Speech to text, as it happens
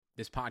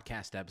This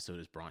podcast episode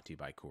is brought to you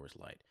by Coors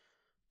Light.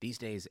 These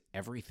days,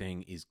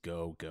 everything is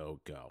go, go,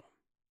 go.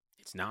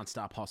 It's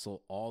nonstop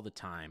hustle all the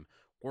time.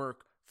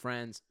 Work,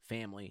 friends,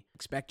 family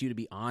expect you to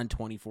be on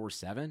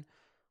 24/7.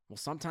 Well,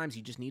 sometimes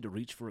you just need to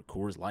reach for a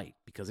Coors Light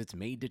because it's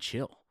made to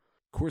chill.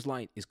 Coors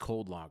Light is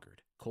cold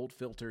lagered, cold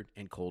filtered,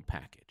 and cold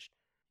packaged.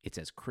 It's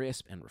as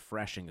crisp and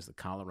refreshing as the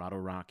Colorado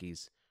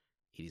Rockies.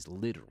 It is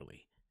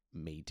literally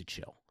made to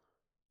chill.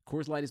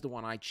 Coors Light is the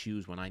one I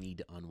choose when I need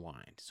to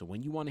unwind. So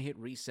when you want to hit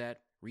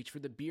reset, reach for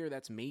the beer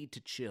that's made to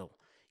chill.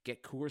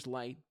 Get Coors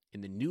Light in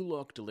the new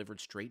look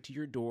delivered straight to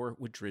your door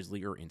with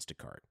Drizzly or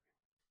Instacart.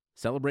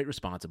 Celebrate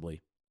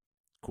responsibly.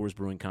 Coors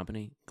Brewing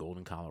Company,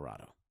 Golden,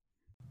 Colorado.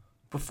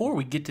 Before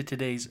we get to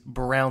today's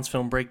Browns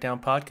Film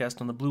Breakdown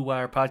podcast on the Blue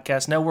Wire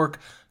Podcast Network,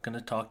 I'm going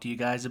to talk to you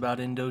guys about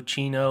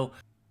Indochino,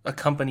 a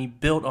company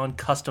built on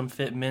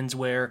custom-fit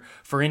menswear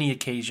for any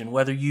occasion.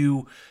 Whether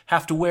you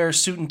have to wear a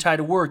suit and tie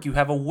to work, you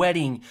have a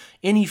wedding,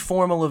 any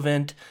formal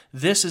event,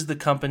 this is the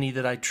company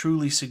that I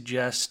truly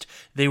suggest.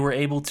 They were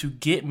able to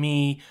get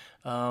me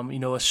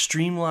a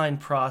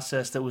streamlined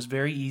process that was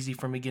very easy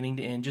from beginning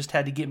to end. Just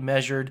had to get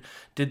measured,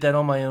 did that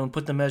on my own,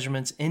 put the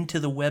measurements into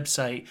the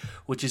website,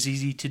 which is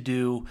easy to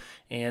do,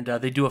 and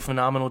they do a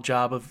phenomenal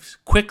job of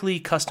quickly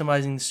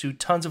customizing the suit.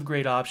 Tons of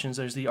great options.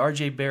 There's the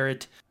RJ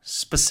Barrett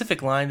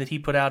specific line that he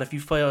put out. If you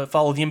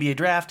follow the NBA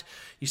draft,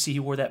 you see he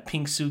wore that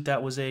pink suit.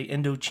 That was a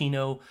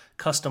Indochino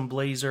custom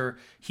blazer.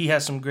 He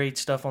has some great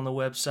stuff on the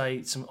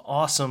website, some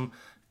awesome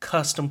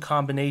custom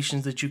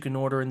combinations that you can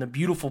order, and the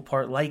beautiful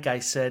part, like I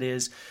said,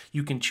 is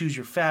you can choose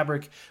your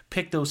fabric,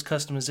 pick those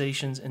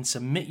customizations, and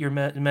submit your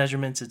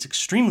measurements. It's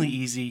extremely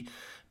easy.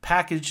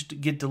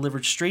 Packaged, get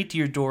delivered straight to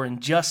your door in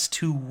just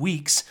 2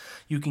 weeks.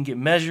 You can get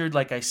measured,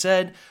 like I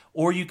said,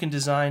 or you can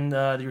design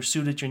your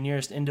suit at your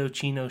nearest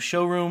Indochino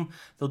showroom.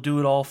 They'll do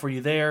it all for you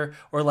there.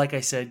 Or like I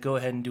said, go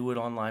ahead and do it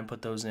online,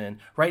 put those in.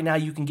 Right now,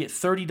 you can get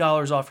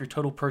 $30 off your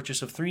total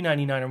purchase of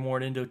 $3.99 or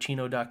more at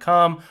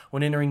Indochino.com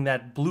when entering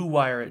that Blue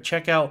Wire at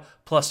checkout,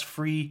 plus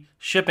free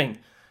shipping.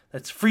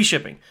 That's free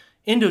shipping.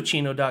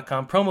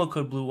 Indochino.com, promo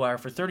code BlueWire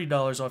for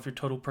 $30 off your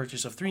total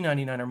purchase of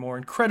 $3.99 or more.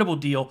 Incredible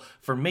deal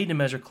for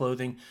made-to-measure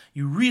clothing.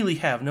 You really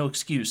have no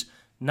excuse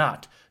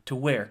not to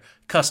wear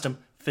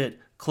custom-fit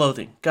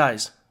clothing.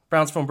 Guys,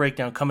 Browns Film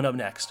Breakdown coming up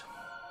next.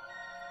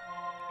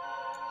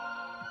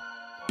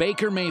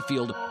 Baker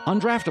Mayfield,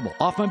 undraftable,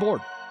 off my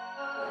board.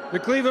 The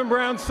Cleveland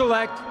Browns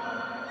select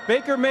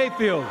Baker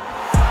Mayfield.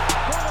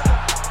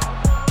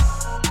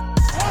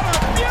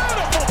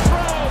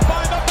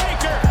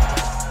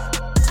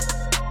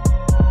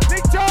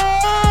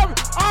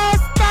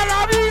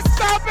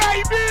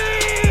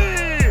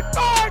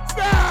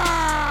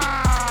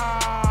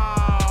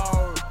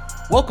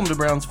 Welcome to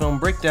Browns Film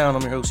Breakdown.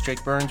 I'm your host,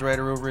 Jake Burns,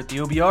 writer over at the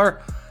OBR,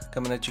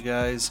 coming at you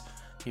guys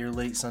here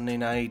late Sunday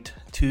night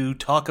to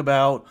talk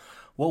about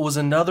what was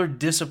another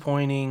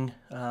disappointing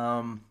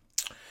outcome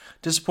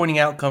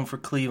for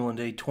Cleveland,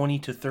 a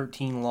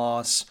 20-13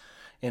 loss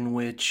in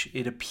which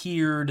it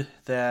appeared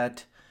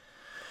that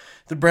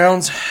the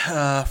Browns,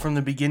 from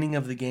the beginning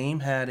of the game,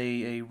 had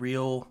a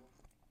real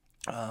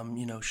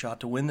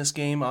shot to win this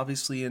game,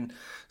 obviously, and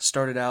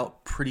started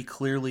out pretty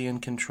clearly in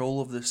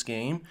control of this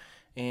game.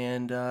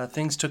 And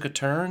things took a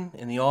turn,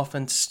 and the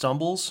offense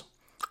stumbles,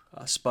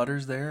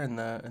 sputters there in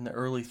the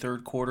early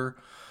third quarter,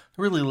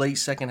 really late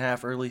second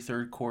half, early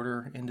third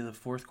quarter into the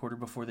fourth quarter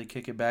before they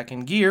kick it back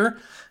in gear.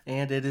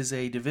 And it is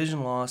a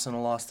division loss, and a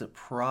loss that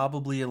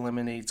probably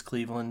eliminates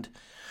Cleveland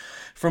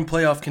from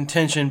playoff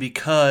contention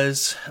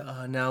because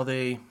now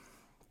I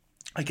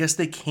guess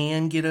they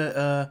can get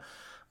if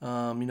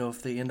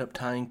they end up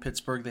tying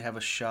Pittsburgh, they have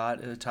a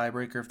shot at a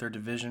tiebreaker if their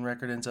division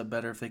record ends up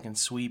better, if they can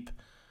sweep.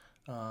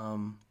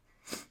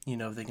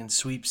 If they can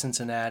sweep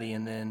Cincinnati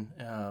and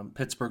then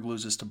Pittsburgh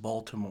loses to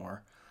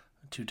Baltimore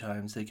 2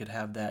 times, they could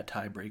have that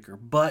tiebreaker.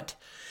 But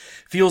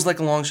feels like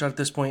a long shot at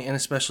this point, and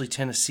especially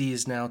Tennessee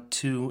is now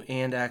 2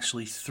 and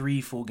actually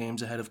 3 full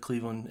games ahead of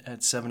Cleveland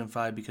at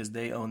 7-5 because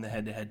they own the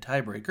head-to-head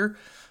tiebreaker.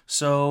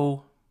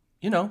 So,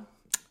 it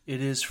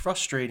is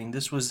frustrating.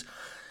 This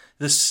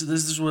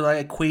is what I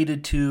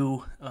equated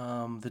to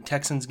the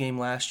Texans game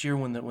last year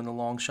when the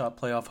long shot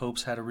playoff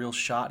hopes had a real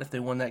shot if they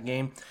won that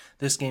game.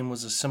 This game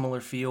was a similar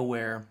feel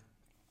where,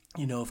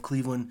 if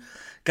Cleveland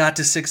got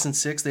to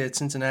 6-6, they had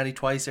Cincinnati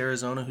twice,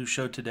 Arizona, who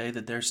showed today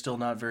that they're still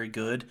not very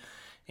good,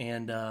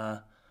 and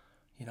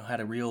had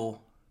a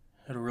real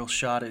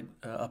shot at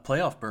a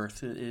playoff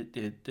berth at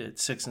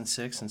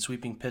 6-6 and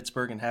sweeping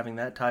Pittsburgh and having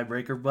that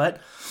tiebreaker,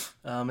 but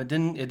it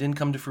didn't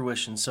come to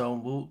fruition. So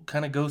we'll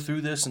kind of go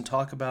through this and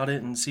talk about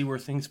it and see where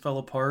things fell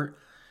apart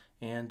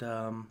and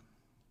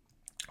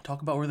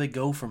talk about where they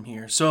go from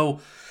here. So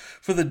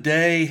for the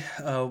day,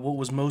 what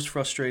was most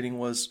frustrating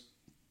was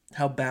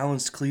how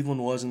balanced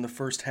Cleveland was in the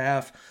first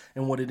half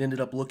and what it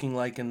ended up looking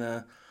like in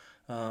the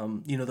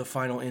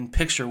final end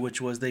picture,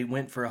 which was they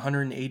went for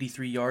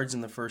 183 yards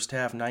in the first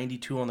half,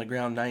 92 on the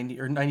ground,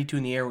 92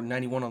 in the air,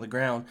 91 on the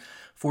ground,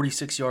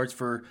 46 yards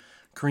for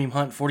Kareem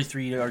Hunt,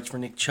 43 yards for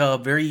Nick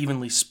Chubb, very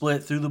evenly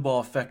split, threw the ball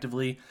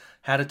effectively,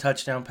 had a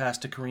touchdown pass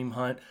to Kareem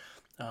Hunt.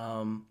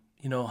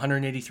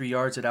 183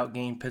 yards that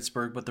outgained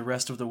Pittsburgh, but the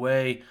rest of the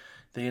way,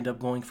 they end up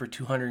going for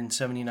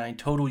 279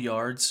 total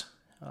yards,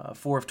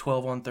 4 of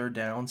 12 on third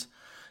downs.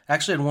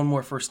 Actually had one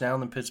more first down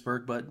than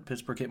Pittsburgh, but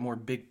Pittsburgh hit more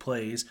big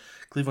plays.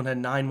 Cleveland had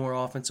 9 more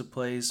offensive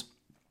plays,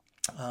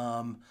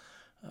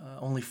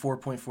 only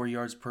 4.4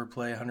 yards per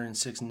play,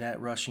 106 net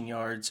rushing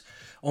yards.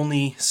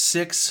 Only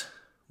 6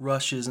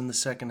 rushes in the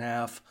second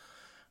half,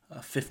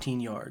 15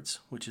 yards,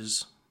 which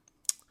is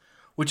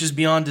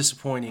beyond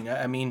disappointing.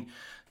 I mean,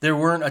 there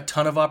weren't a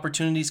ton of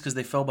opportunities because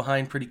they fell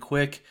behind pretty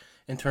quick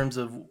in terms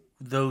of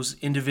those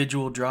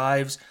individual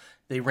drives.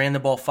 They ran the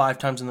ball 5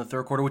 times in the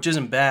third quarter, which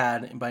isn't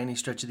bad by any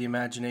stretch of the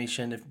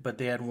imagination, but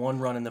they had 1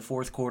 run in the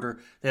fourth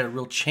quarter. They had a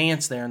real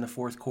chance there in the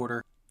fourth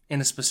quarter.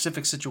 In a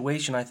specific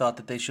situation, I thought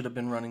that they should have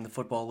been running the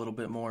football a little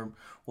bit more.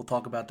 We'll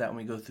talk about that when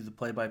we go through the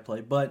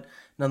play-by-play. But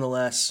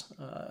nonetheless,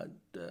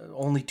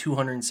 only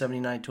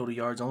 279 total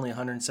yards, only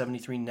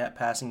 173 net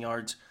passing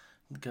yards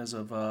because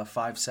of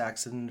 5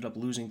 sacks that ended up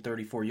losing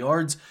 34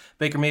 yards.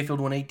 Baker Mayfield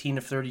went 18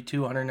 of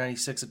 32,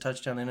 196, a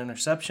touchdown and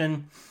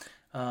interception.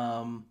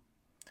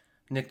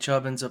 Nick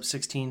Chubb ends up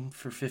 16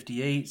 for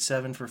 58,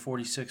 7 for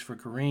 46 for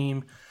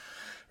Kareem.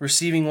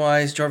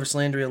 Receiving-wise, Jarvis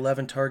Landry,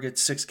 11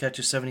 targets, 6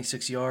 catches,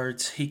 76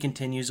 yards. He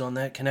continues on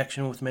that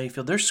connection with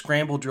Mayfield. Their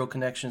scramble drill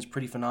connection is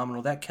pretty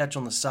phenomenal. That catch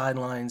on the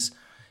sidelines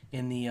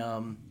in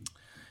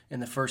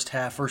the first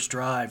half, first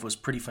drive, was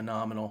pretty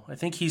phenomenal. I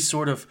think he's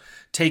sort of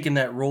taken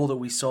that role that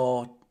we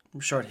saw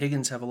Rashard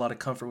Higgins have a lot of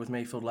comfort with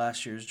Mayfield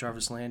last year.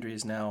 Jarvis Landry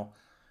is now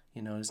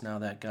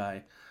that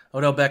guy.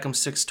 Odell Beckham,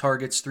 6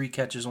 targets, 3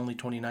 catches, only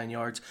 29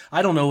 yards.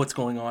 I don't know what's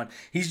going on.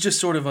 He's just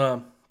sort of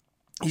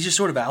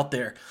out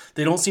there.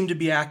 They don't seem to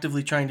be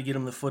actively trying to get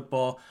him the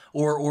football,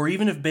 or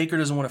even if Baker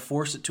doesn't want to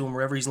force it to him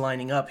wherever he's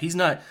lining up, he's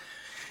not,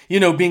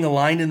 being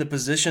aligned in the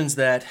positions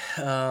that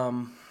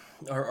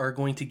are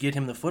going to get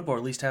him the football, or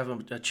at least have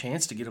a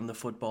chance to get him the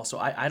football. So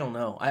I don't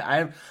know.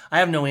 I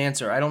have no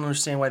answer. I don't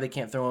understand why they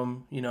can't throw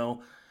him,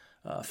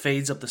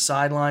 fades up the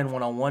sideline,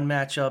 one-on-one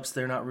matchups.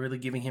 They're not really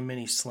giving him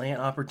any slant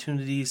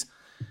opportunities.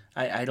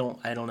 I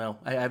don't know.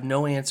 I have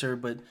no answer,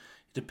 but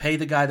to pay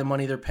the guy the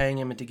money they're paying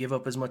him and to give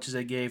up as much as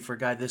they gave for a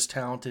guy this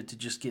talented to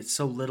just get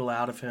so little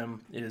out of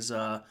him is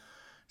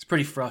it's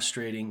pretty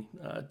frustrating.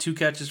 2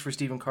 catches for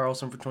Steven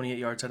Carlson for 28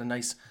 yards. Had a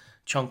nice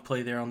chunk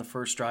play there on the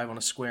first drive on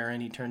a square,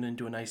 and he turned it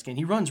into a nice gain.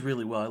 He runs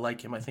really well. I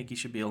like him. I think he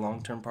should be a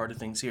long-term part of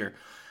things here.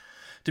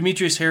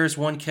 Demetrius Harris,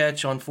 1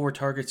 catch on 4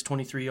 targets,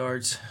 23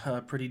 yards.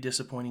 Pretty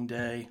disappointing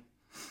day.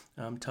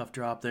 Tough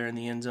drop there in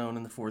the end zone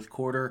in the fourth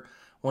quarter.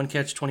 1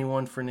 catch,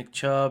 21 for Nick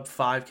Chubb.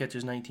 5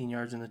 catches, 19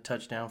 yards, and a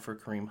touchdown for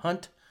Kareem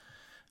Hunt.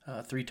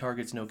 3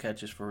 targets, no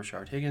catches for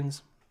Rashard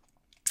Higgins.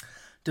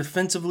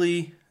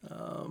 Defensively,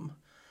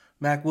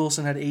 Mac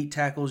Wilson had 8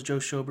 tackles, Joe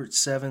Schobert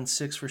 7,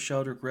 6 for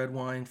Sheldrick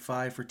Redwine,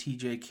 5 for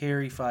TJ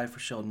Carey, 5 for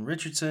Sheldon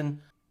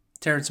Richardson.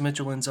 Terrence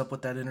Mitchell ends up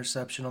with that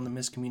interception on the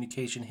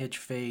miscommunication hitch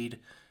fade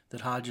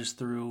that Hodges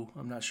threw.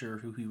 I'm not sure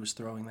who he was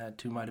throwing that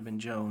to. Might have been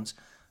Jones.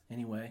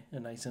 Anyway, a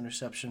nice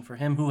interception for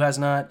him, who has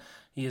not.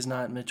 He is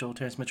not Mitchell.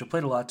 Terrence Mitchell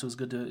played a lot, so it was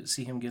good to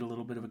see him get a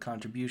little bit of a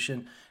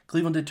contribution.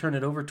 Cleveland did turn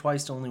it over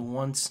twice to only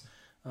once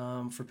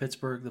for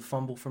Pittsburgh. The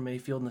fumble for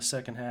Mayfield in the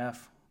second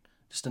half.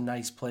 Just a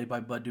nice play by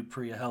Bud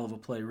Dupree, a hell of a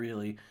play,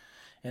 really.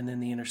 And then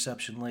the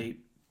interception late.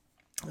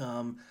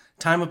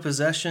 Time of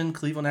possession,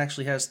 Cleveland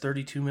actually has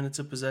 32 minutes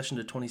of possession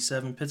to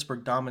 27.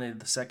 Pittsburgh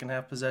dominated the second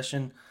half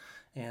possession,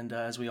 and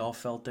as we all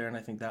felt there, and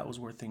I think that was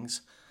where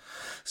things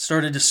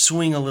started to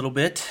swing a little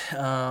bit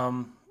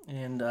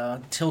and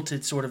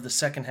tilted sort of the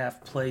second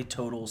half play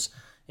totals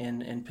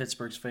in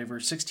Pittsburgh's favor.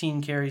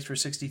 16 carries for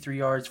 63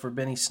 yards for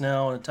Benny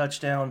Snell and a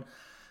touchdown.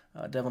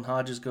 Devlin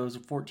Hodges goes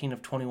 14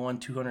 of 21,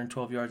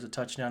 212 yards, a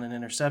touchdown and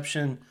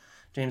interception.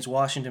 James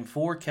Washington,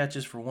 4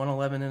 catches for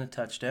 111 and a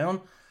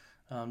touchdown.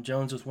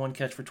 Jones with 1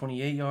 catch for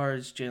 28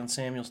 yards. Jalen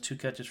Samuels, 2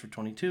 catches for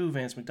 22.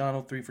 Vance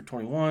McDonald, 3 for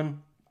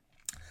 21.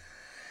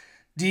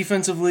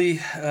 Defensively,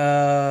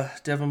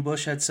 Devin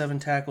Bush had 7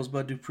 tackles.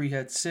 Bud Dupree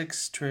had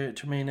 6. Terrell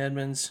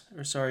Edmonds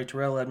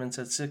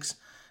had 6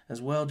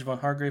 as well.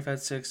 Javon Hargrave had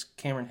 6.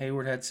 Cameron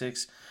Hayward had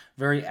 6.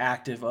 Very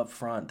active up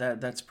front.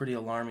 That's pretty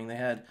alarming. They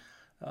had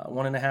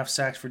 1.5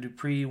 sacks for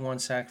Dupree, 1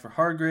 sack for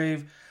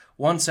Hargrave,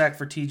 1 sack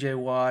for TJ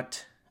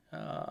Watt,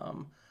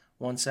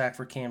 1 sack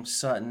for Cam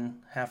Sutton,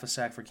 half a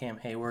sack for Cam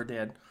Hayward. They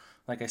had,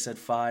 like I said,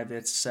 5. They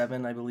had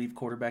 7, I believe,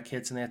 quarterback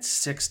hits, and they had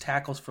 6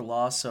 tackles for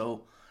loss.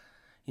 So,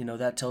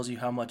 that tells you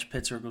how much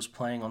Pittsburgh was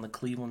playing on the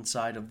Cleveland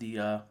side of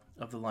the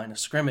line of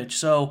scrimmage.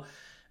 So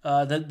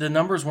the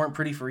numbers weren't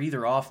pretty for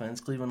either offense.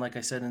 Cleveland, like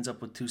I said, ends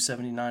up with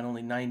 279,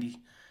 only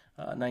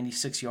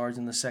 96 yards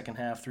in the second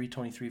half,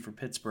 323 for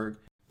Pittsburgh.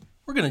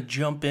 We're going to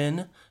jump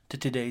in to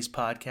today's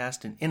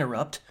podcast and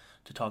interrupt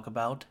to talk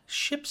about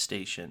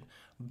ShipStation.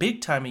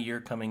 Big time of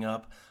year coming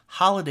up.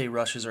 Holiday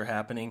rushes are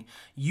happening.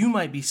 You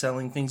might be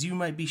selling things. You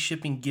might be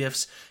shipping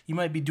gifts. You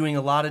might be doing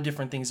a lot of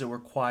different things that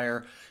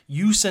require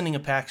you sending a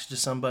package to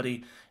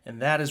somebody,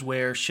 and that is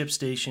where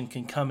ShipStation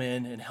can come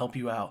in and help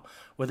you out.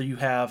 Whether you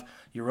have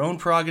your own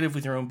prerogative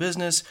with your own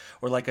business,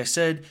 or like I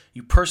said,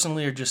 you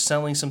personally are just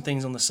selling some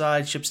things on the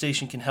side,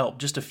 ShipStation can help.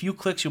 Just a few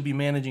clicks, you'll be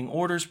managing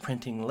orders,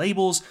 printing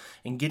labels,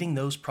 and getting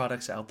those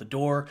products out the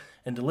door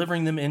and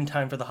delivering them in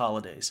time for the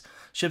holidays.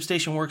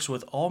 ShipStation works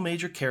with all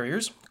major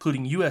carriers,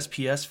 including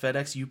USPS,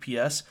 FedEx,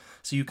 UPS,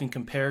 so you can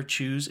compare,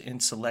 choose,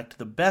 and select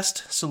the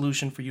best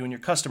solution for you and your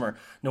customer.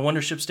 No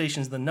wonder ShipStation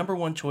is the number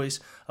one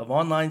choice of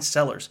online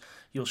sellers.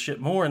 You'll ship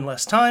more in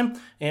less time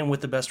and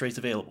with the best rates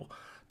available.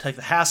 Take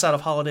the hassle out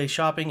of holiday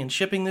shopping and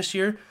shipping this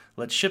year.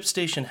 Let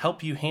ShipStation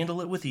help you handle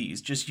it with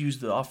ease. Just use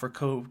the offer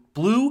code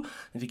BLUE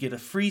and to get a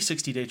free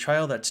 60-day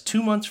trial. That's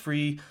 2 months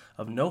free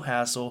of no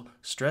hassle,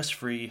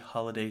 stress-free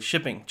holiday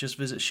shipping. Just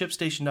visit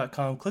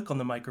ShipStation.com, click on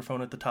the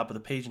microphone at the top of the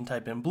page and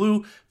type in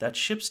BLUE. That's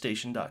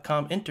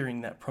ShipStation.com,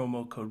 entering that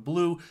promo code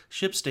BLUE.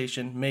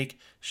 ShipStation, make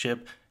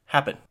ship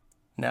happen.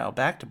 Now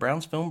back to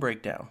Browns Film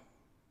Breakdown.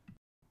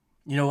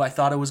 I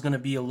thought it was going to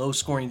be a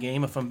low-scoring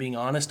game, if I'm being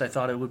honest. I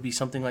thought it would be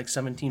something like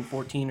 17-14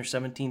 or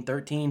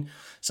 17-13,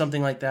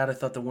 something like that. I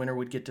thought the winner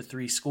would get to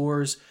 3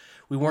 scores.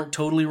 We weren't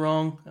totally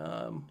wrong.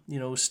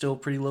 It was still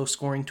pretty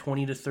low-scoring,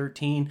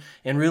 20-13.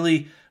 And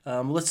really,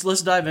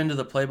 let's dive into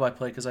the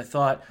play-by-play, because I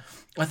thought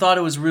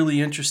it was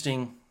really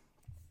interesting,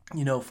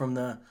 from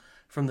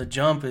the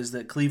jump, is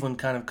that Cleveland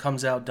kind of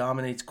comes out,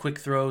 dominates quick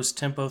throws,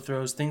 tempo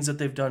throws, things that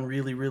they've done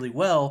really, really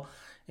well.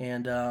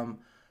 And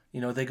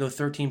they go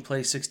 13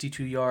 plays,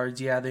 62 yards.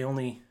 Yeah, they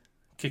only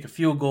kick a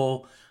field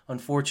goal.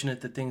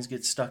 Unfortunate that things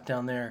get stuck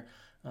down there,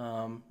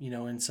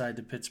 inside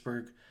the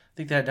Pittsburgh. I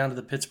think they had down to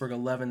the Pittsburgh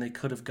 11. They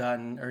could have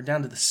gotten, or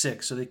down to the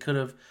 6. So they could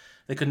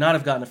not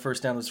have gotten a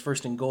first down. It was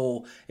first and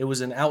goal. It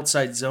was an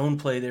outside zone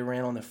play they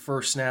ran on the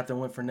first snap that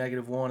went for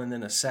 -1, and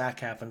then a sack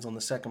happens on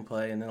the second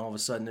play, and then all of a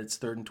sudden it's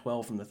 3rd and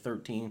 12 from the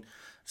 13.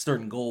 It's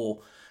 3rd and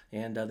goal.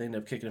 And they ended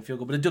up kicking a field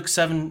goal. But it took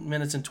 7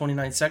 minutes and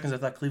 29 seconds. I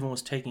thought Cleveland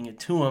was taking it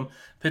to them.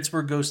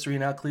 Pittsburgh goes 3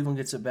 and out. Cleveland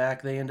gets it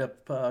back. They end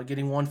up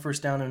getting 1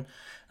 first down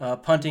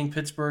and punting.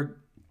 Pittsburgh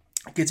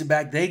gets it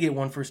back. They get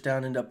 1 first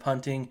down, end up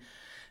punting.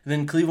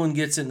 Then Cleveland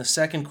gets it in the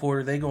second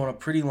quarter. They go on a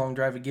pretty long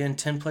drive again,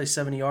 10 plays,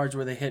 70 yards,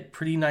 where they hit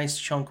pretty nice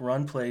chunk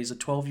run plays, a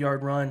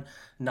 12-yard run,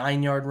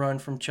 9-yard run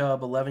from Chubb,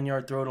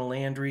 11-yard throw to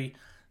Landry.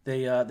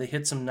 They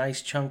hit some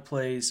nice chunk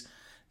plays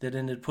that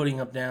ended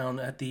putting up down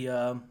at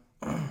the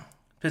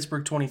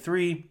Pittsburgh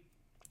 23,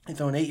 they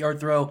throw an 8-yard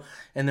throw,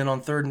 and then on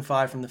 3rd and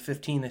 5 from the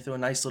 15, they throw a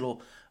nice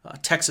little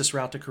Texas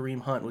route to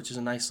Kareem Hunt, which is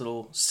a nice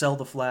little sell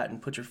the flat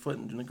and put your foot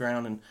in the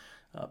ground and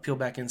peel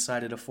back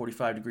inside at a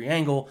 45-degree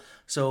angle.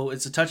 So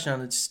it's a touchdown.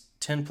 It's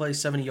 10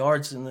 plays, 70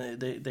 yards, and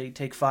they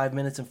take 5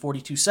 minutes and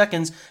 42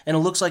 seconds, and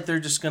it looks like they're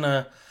just going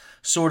to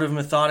sort of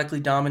methodically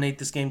dominate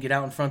this game, get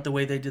out in front the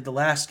way they did the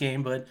last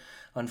game, but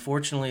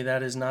unfortunately,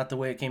 that is not the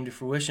way it came to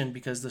fruition,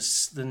 because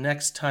the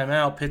next time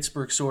out,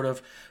 Pittsburgh sort of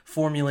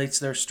formulates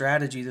their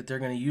strategy that they're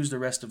going to use the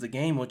rest of the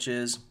game, which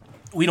is,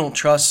 we don't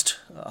trust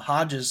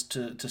Hodges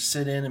to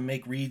sit in and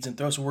make reads and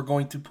throw, so we're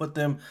going to put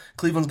them,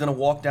 Cleveland's going to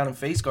walk down and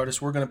face guard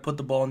us, we're going to put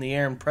the ball in the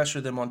air and pressure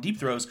them on deep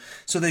throws.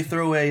 So they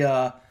throw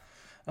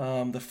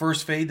the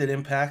first fade that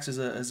impacts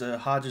is a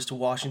Hodges to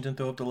Washington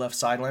throw up the left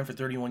sideline for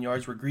 31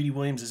 yards, where Greedy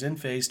Williams is in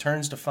phase,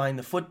 turns to find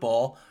the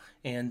football,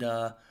 and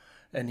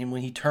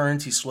when he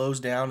turns, he slows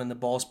down, and the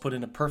ball's put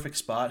in a perfect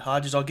spot.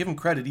 Hodges, I'll give him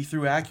credit, he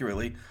threw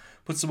accurately,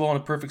 puts the ball in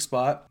a perfect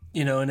spot,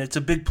 and it's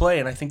a big play,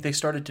 and I think they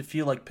started to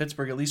feel like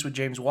Pittsburgh, at least with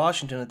James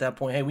Washington at that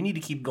point, hey, we need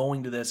to keep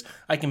going to this.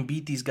 I can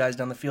beat these guys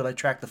down the field. I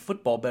track the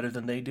football better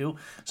than they do.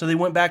 So they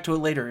went back to it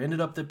later. Ended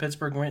up that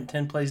Pittsburgh went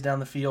 10 plays down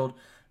the field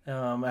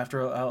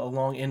after a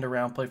long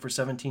end-around play for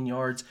 17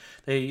 yards.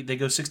 They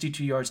go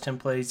 62 yards, 10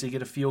 plays. They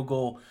get a field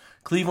goal.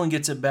 Cleveland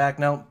gets it back.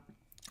 Now,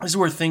 this is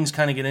where things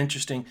kind of get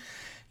interesting.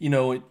 At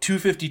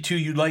 2:52,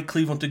 you'd like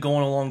Cleveland to go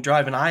on a long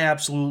drive, and I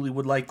absolutely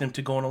would like them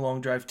to go on a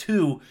long drive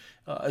too,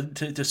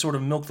 to sort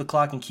of milk the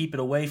clock and keep it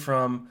away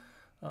from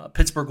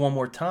Pittsburgh one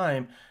more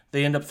time.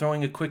 They end up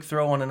throwing a quick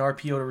throw on an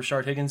RPO to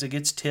Rashard Higgins. It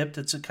gets tipped.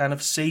 It's a kind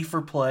of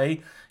safer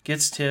play.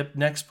 Gets tipped.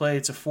 Next play,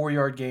 it's a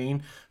 4-yard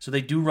gain. So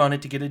they do run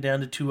it to get it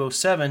down to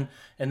 2:07,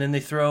 and then they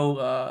throw,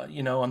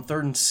 on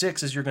 3rd and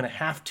 6, as you're going to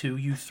have to,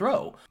 you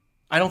throw.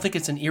 I don't think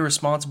it's an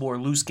irresponsible or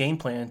loose game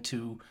plan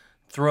to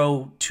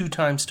throw 2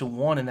 times to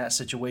 1 in that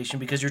situation,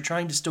 because you're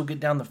trying to still get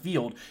down the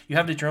field. You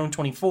have it at your own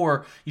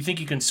 24. You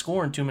think you can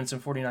score in 2 minutes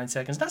and 49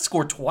 seconds. Not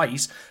score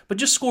twice, but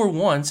just score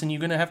once, and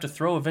you're going to have to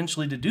throw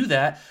eventually to do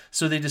that.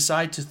 So they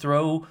decide to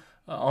throw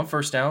on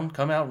first down,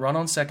 come out, run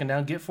on second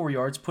down, get 4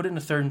 yards, put it in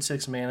a 3rd and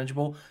 6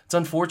 manageable. It's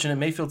unfortunate.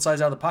 Mayfield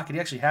slides out of the pocket. He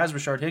actually has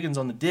Rashard Higgins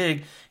on the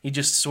dig. He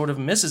just sort of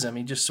misses him.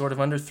 He just sort of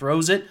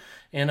underthrows it,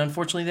 and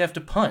unfortunately they have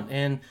to punt.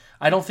 And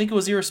I don't think it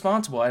was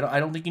irresponsible.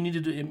 I don't think you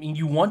needed to. I mean,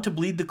 you want to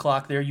bleed the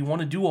clock there. You want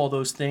to do all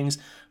those things,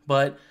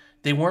 but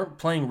they weren't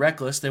playing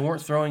reckless. They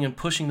weren't throwing and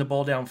pushing the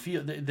ball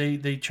downfield.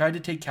 They tried to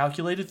take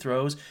calculated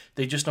throws.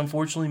 They just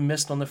unfortunately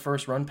missed on the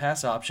first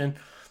run-pass option.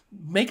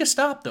 Make a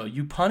stop, though.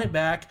 You punt it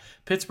back.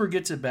 Pittsburgh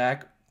gets it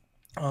back.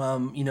 At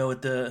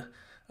the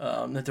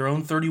at their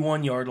own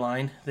 31-yard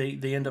line.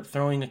 They end up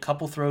throwing a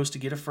couple throws to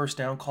get a first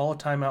down, call a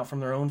timeout from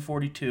their own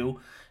 42,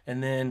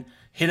 and then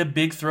hit a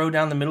big throw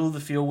down the middle of the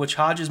field, which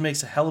Hodges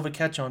makes a hell of a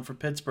catch on for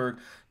Pittsburgh,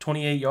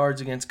 28 yards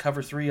against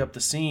cover 3 up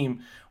the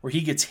seam, where he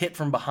gets hit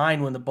from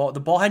behind when the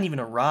ball hadn't even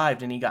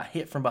arrived, and he got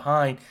hit from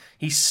behind.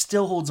 He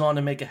still holds on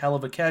to make a hell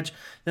of a catch.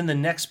 Then the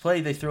next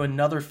play, they throw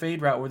another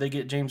fade route where they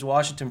get James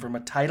Washington from a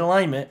tight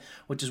alignment,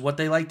 which is what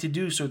they like to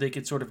do, so they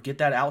could sort of get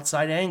that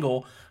outside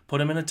angle, put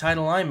him in a tight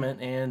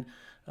alignment, and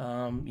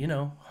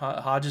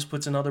Hodges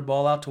puts another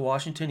ball out to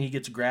Washington. He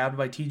gets grabbed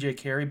by TJ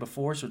Carey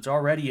before, so it's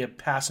already a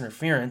pass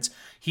interference.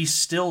 He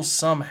still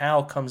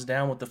somehow comes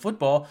down with the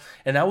football,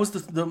 and that was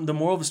the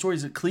moral of the story,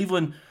 is that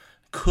Cleveland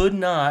could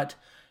not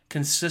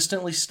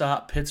consistently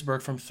stop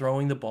Pittsburgh from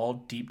throwing the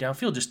ball deep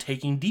downfield, just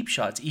taking deep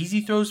shots.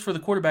 Easy throws for the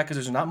quarterback because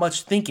there's not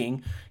much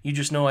thinking. You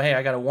just know, hey,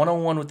 I got a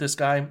one-on-one with this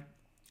guy.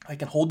 I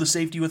can hold the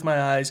safety with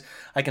my eyes.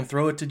 I can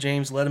throw it to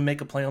James, let him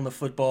make a play on the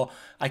football.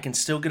 I can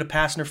still get a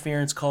pass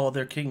interference call.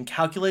 They're taking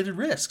calculated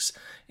risks,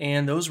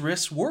 and those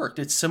risks worked.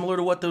 It's similar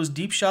to what those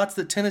deep shots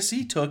that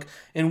Tennessee took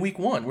in Week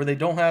 1, where they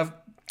don't have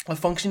a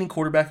functioning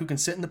quarterback who can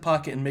sit in the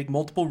pocket and make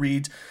multiple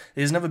reads.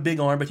 He doesn't have a big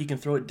arm, but he can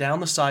throw it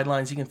down the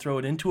sidelines. He can throw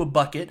it into a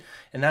bucket,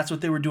 and that's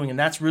what they were doing, and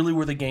that's really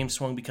where the game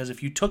swung, because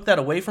if you took that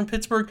away from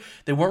Pittsburgh,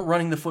 they weren't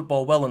running the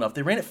football well enough.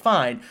 They ran it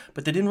fine,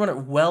 but they didn't run it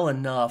well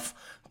enough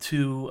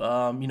to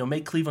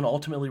make Cleveland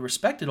ultimately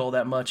respect it all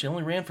that much. He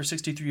only ran for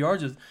 63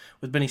 yards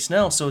with Benny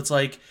Snell, so it's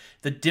like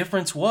the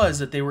difference was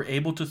that they were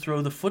able to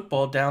throw the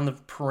football down the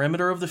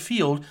perimeter of the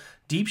field,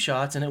 deep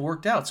shots, and it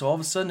worked out. So all of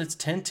a sudden it's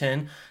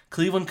 10-10.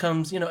 Cleveland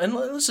comes, and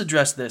let's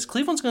address this.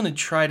 Cleveland's going to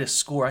try to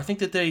score. I think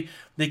that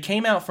they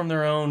came out from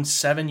their own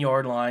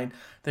 7-yard line.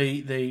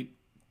 They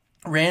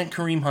ran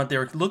Kareem Hunt. They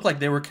looked like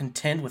they were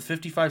content with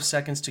 55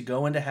 seconds to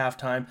go into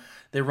halftime.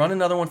 They run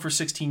another one for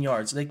 16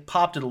 yards. They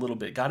popped it a little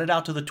bit, got it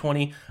out to the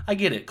 20. I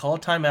get it. Call a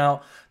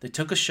timeout. They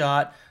took a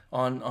shot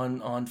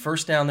on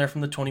first down there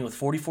from the 20 with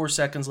 44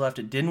 seconds left.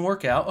 It didn't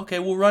work out. Okay,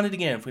 we'll run it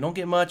again. If we don't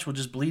get much, we'll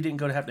just bleed it and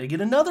go to half. They get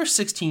another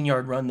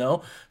 16-yard run,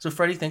 though. So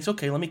Freddie thinks,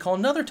 okay, let me call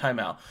another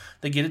timeout.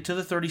 They get it to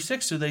the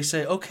 36, so they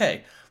say,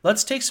 okay,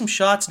 let's take some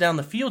shots down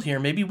the field here.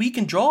 Maybe we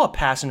can draw a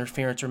pass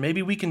interference, or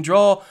maybe we can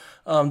draw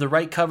the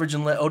right coverage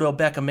and let Odell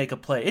Beckham make a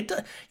play.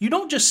 You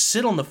don't just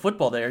sit on the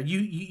football there.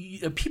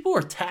 People are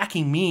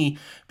attacking me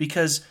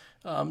because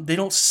they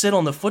don't sit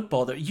on the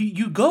football there.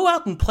 You go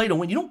out and play to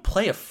win. You don't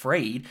play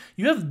afraid.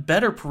 You have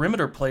better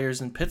perimeter players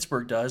than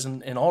Pittsburgh does,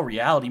 in all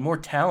reality, more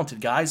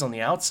talented guys on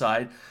the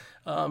outside.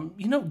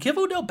 Give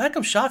Odell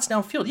Beckham shots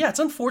downfield. Yeah, it's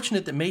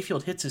unfortunate that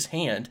Mayfield hits his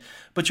hand,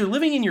 but you're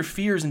living in your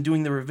fears and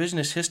doing the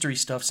revisionist history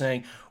stuff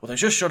saying, well, they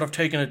just should have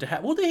taken it to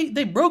half. Well,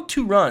 they broke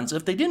 2 runs.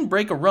 If they didn't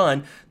break a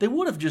run, they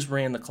would have just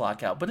ran the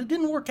clock out, but it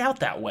didn't work out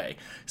that way.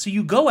 So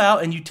you go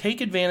out and you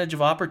take advantage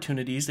of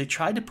opportunities. They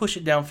tried to push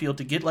it downfield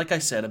to get, like I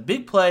said, a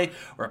big play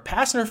or a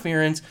pass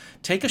interference,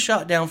 take a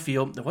shot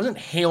downfield. There wasn't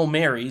Hail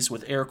Marys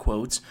with air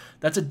quotes.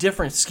 That's a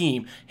different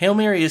scheme. Hail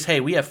Mary is, hey,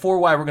 we have 4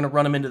 wide, we're going to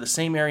run them into the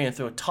same area and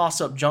throw a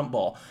toss-up jump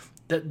ball.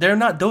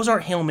 Those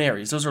aren't Hail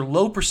Marys. Those are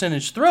low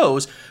percentage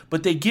throws,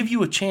 but they give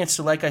you a chance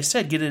to, like I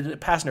said, get a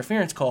pass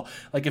interference call.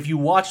 Like if you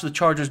watch the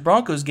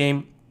Chargers-Broncos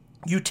game,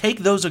 you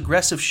take those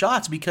aggressive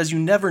shots because you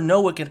never know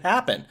what can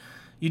happen.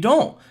 You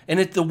don't. And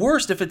at the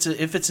worst, if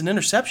it's an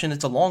interception,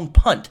 it's a long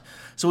punt.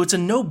 So it's a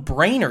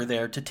no-brainer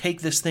there to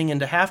take this thing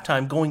into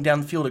halftime, going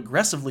down the field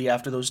aggressively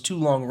after those 2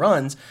 long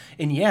runs.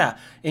 And yeah,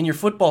 in your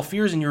football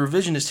fears and your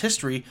revisionist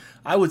history,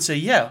 I would say,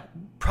 yeah,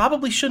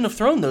 probably shouldn't have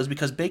thrown those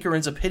because Baker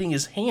ends up hitting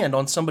his hand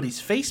on somebody's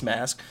face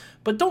mask.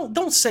 But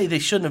don't say they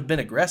shouldn't have been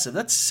aggressive.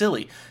 That's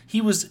silly. He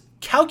was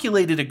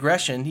calculated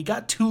aggression. He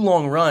got 2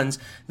 long runs.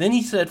 Then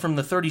he said from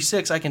the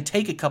 36, I can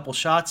take a couple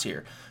shots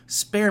here.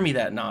 Spare me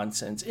that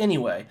nonsense.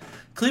 Anyway,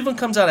 Cleveland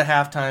comes out of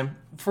halftime.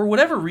 For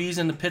whatever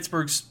reason, the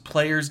Pittsburgh's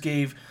players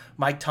gave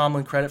Mike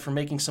Tomlin credit for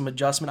making some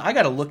adjustment. I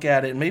got to look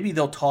at it, and maybe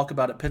they'll talk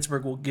about it.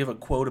 Pittsburgh will give a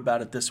quote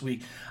about it this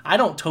week. I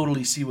don't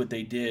totally see what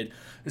they did.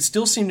 It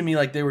still seemed to me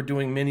like they were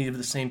doing many of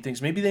the same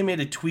things. Maybe they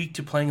made a tweak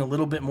to playing a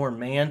little bit more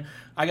man.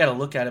 I got to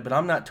look at it, but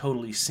I'm not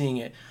totally seeing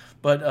it.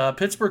 But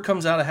Pittsburgh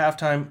comes out of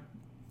halftime,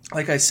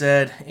 like I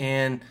said,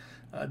 and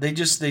they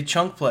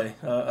chunk play.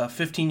 A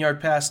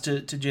 15-yard pass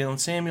to Jalen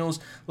Samuels.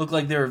 Looked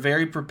like they were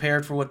very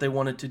prepared for what they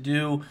wanted to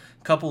do.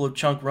 A couple of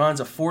chunk runs.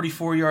 A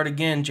 44-yard,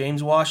 again,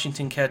 James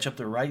Washington catch up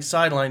the right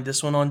sideline.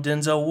 This one on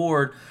Denzel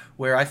Ward,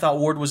 where I thought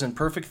Ward was in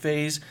perfect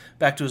phase,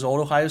 back to his old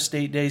Ohio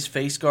State days,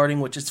 face guarding,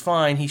 which is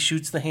fine. He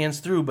shoots the hands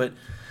through, but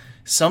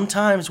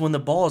sometimes when the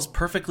ball is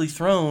perfectly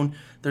thrown,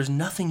 there's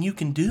nothing you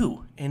can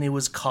do. And it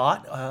was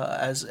caught,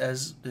 as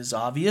is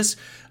obvious,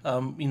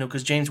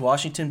 because James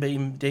Washington,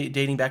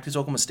 dating back to his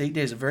Oklahoma State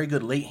days, is a very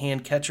good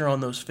late-hand catcher on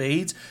those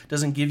fades.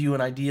 Doesn't give you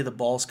an idea the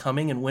ball's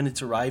coming and when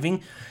it's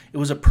arriving. It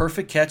was a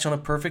perfect catch on a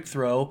perfect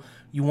throw.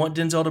 You want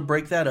Denzel to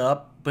break that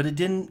up, but it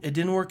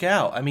didn't work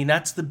out. I mean,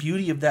 that's the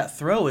beauty of that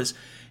throw is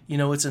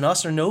it's an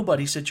us or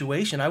nobody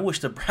situation. I wish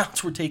the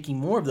Browns were taking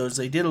more of those.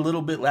 They did a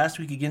little bit last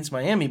week against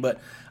Miami, but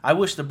I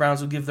wish the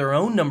Browns would give their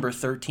own number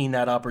 13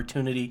 that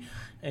opportunity.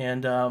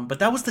 And but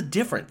that was the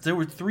difference. There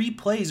were 3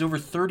 plays over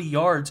 30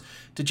 yards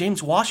to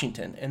James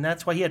Washington, and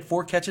that's why he had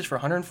 4 catches for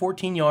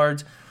 114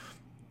 yards.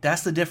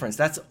 That's the difference.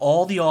 That's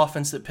all the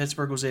offense that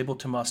Pittsburgh was able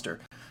to muster.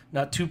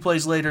 Not 2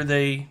 plays later,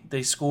 they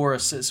score,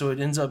 so it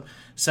ends up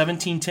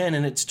 17-10,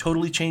 and it's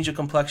totally changed the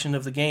complexion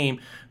of the game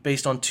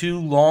based on 2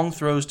 long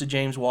throws to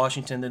James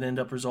Washington that end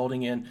up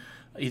resulting in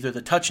either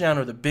the touchdown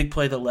or the big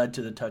play that led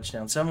to the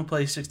touchdown. 7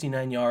 plays,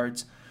 69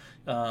 yards,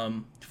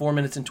 4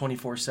 minutes and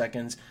 24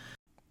 seconds.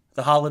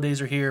 The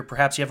holidays are here.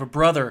 Perhaps you have a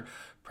brother.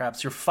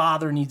 Perhaps your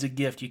father needs a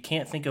gift. You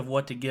can't think of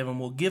what to give him.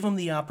 We'll give him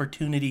the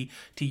opportunity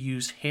to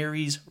use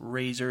Harry's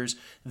razors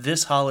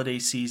this holiday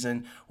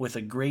season with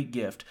a great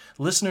gift.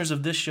 Listeners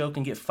of this show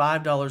can get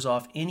 $5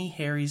 off any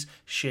Harry's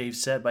shave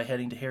set by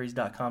heading to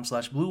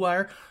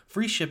harrys.com/bluewire.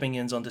 Free shipping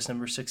ends on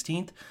December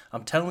 16th.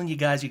 I'm telling you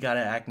guys, you got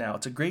to act now.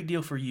 It's a great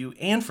deal for you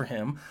and for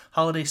him.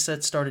 Holiday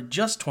sets start at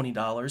just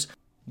 $20,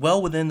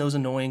 well within those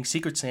annoying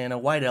Secret Santa,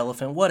 White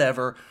Elephant,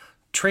 whatever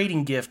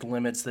trading gift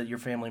limits that your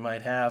family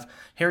might have.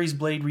 Harry's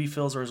blade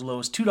refills are as low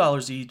as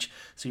 $2 each,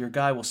 so your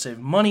guy will save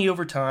money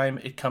over time.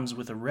 It comes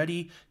with a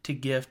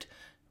ready-to-gift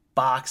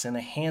box and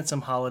a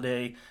handsome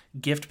holiday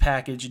gift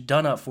package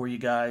done up for you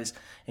guys,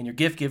 and your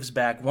gift gives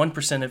back.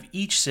 1% of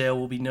each sale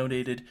will be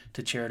donated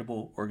to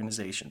charitable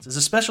organizations. As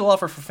a special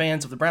offer for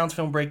fans of the Browns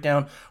Film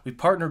Breakdown, we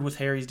partnered with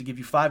Harry's to give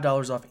you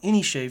 $5 off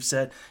any shave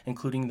set,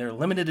 including their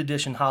limited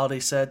edition holiday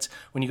sets,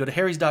 when you go to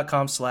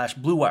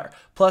harrys.com/bluewire.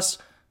 Plus,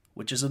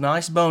 which is a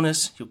nice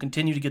bonus, you'll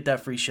continue to get that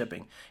free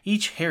shipping.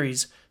 Each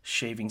Harry's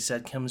shaving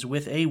set comes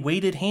with a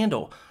weighted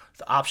handle,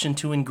 the option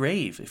to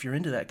engrave if you're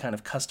into that kind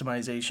of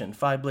customization,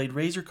 5-blade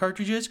razor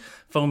cartridges,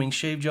 foaming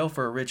shave gel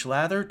for a rich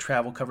lather,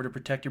 travel cover to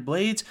protect your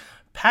blades,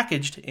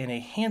 packaged in a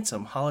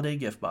handsome holiday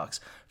gift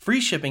box.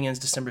 Free shipping ends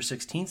December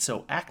 16th,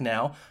 so act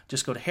now.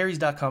 Just go to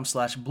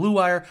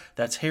harrys.com/bluewire.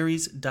 That's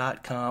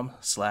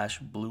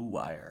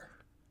harrys.com/bluewire.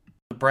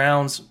 The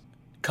Browns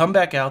come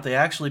back out. They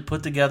actually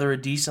put together a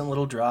decent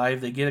little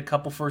drive. They get a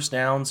couple first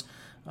downs,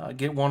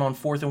 get one on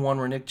 4th and 1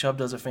 where Nick Chubb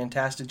does a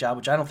fantastic job,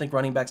 which I don't think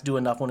running backs do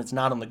enough when it's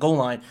not on the goal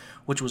line,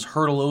 which was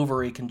hurdle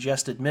over a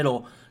congested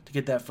middle to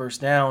get that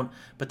first down.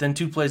 But then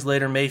 2 plays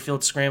later,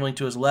 Mayfield scrambling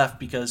to his left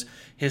because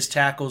his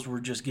tackles were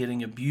just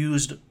getting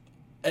abused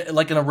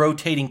like in a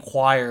rotating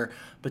choir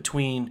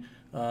between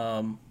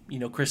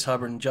Chris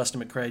Hubbard and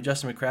Justin McCray.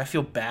 Justin McCray, I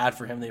feel bad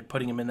for him. They're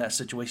putting him in that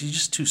situation. He's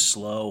just too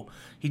slow.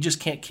 He just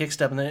can't kick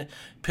step. And then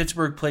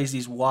Pittsburgh plays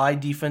these wide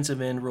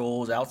defensive end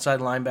roles, outside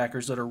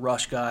linebackers that are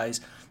rush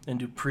guys, and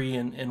Dupree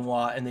and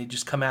Watt, and they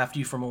just come after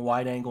you from a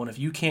wide angle. And if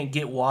you can't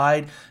get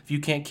wide, if you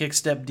can't kick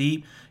step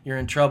deep, you're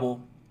in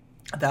trouble.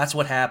 That's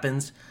what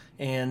happens.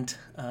 And,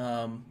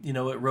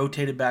 it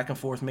rotated back and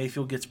forth.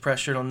 Mayfield gets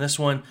pressured on this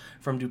one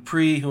from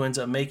Dupree, who ends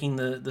up making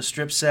the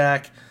strip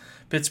sack.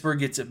 Pittsburgh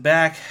gets it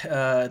back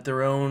at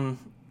their own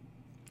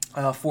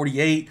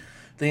 48.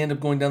 They end up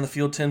going down the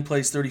field 10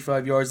 plays,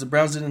 35 yards. The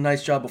Browns did a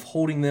nice job of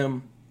holding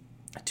them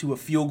to a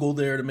field goal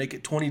there to make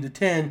it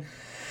 20-10.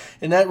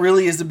 And that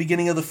really is the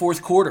beginning of the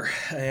fourth quarter.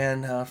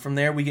 And from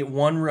there, we get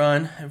one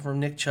run from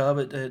Nick Chubb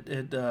at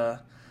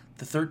the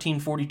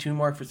 13:42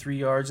 mark for 3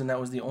 yards, and that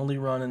was the only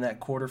run in that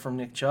quarter from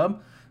Nick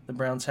Chubb. The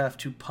Browns have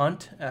to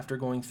punt after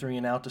going 3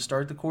 and out to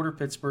start the quarter.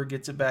 Pittsburgh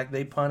gets it back.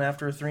 They punt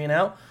after a 3 and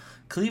out.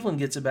 Cleveland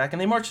gets it back, and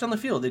they march down the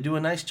field. They do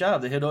a nice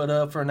job. They hit it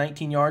up for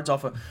 19 yards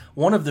off of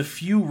one of the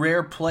few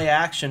rare play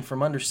action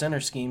from under center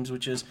schemes,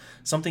 which is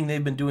something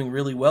they've been doing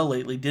really well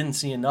lately. Didn't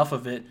see enough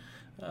of it.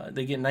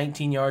 They get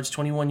 19 yards,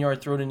 21-yard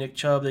throw to Nick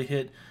Chubb. They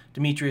hit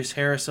Demetrius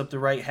Harris up the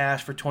right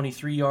hash for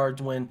 23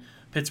 yards when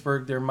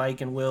Pittsburgh, their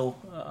Mike and Will,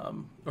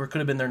 or it could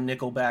have been their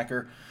nickel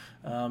backer,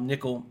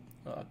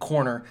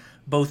 corner,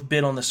 both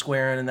bit on the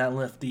square end, and that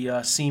left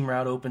the seam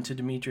route open to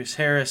Demetrius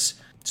Harris.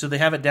 So they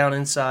have it down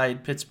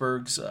inside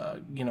Pittsburgh's,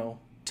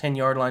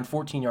 10-yard line,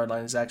 14-yard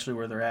line is actually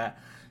where they're at.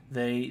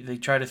 They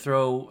try to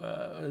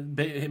throw.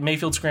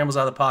 Mayfield scrambles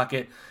out of the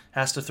pocket,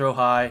 has to throw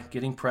high,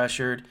 getting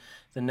pressured.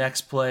 The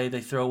next play, they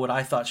throw what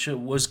I thought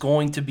was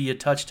going to be a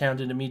touchdown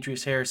to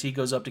Demetrius Harris. He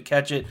goes up to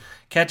catch it,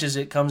 catches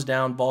it, comes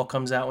down, ball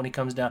comes out when he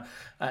comes down.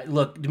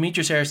 Look,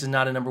 Demetrius Harris is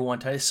not a number one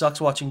tight. It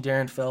sucks watching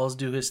Darren Fells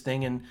do his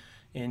thing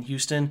in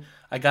Houston.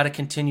 I got to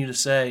continue to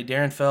say,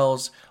 Darren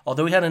Fells,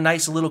 although he had a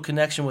nice little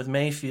connection with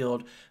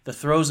Mayfield, the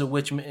throws of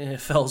which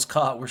Fells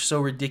caught were so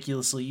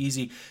ridiculously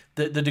easy.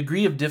 The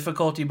degree of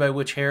difficulty by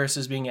which Harris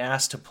is being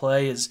asked to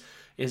play is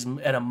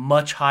at a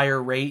much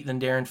higher rate than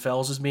Darren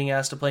Fells is being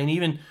asked to play. And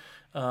even,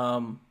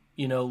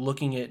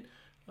 looking at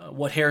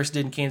what Harris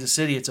did in Kansas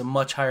City, it's a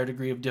much higher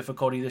degree of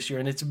difficulty this year.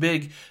 And it's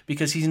big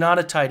because he's not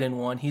a tight end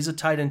 1. He's a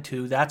tight end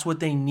 2. That's what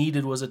they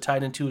needed, was a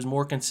tight end 2 who's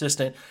more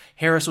consistent.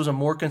 Harris was a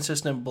more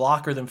consistent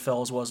blocker than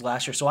Fells was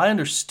last year. So I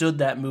understood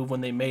that move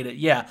when they made it.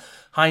 Yeah,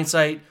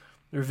 hindsight,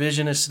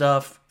 revisionist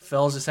stuff.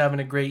 Fells is having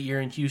a great year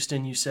in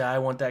Houston. You say, I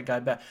want that guy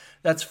back.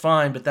 That's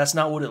fine, but that's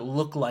not what it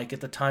looked like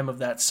at the time of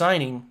that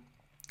signing.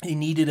 He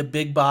needed a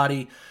big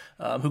body,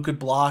 who could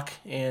block,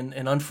 and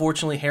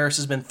unfortunately Harris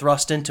has been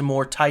thrust into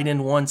more tight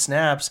end one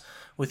snaps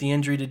with the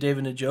injury to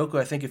David Njoku.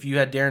 I think if you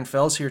had Darren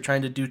Fells here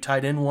trying to do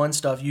tight end one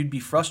stuff, you'd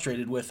be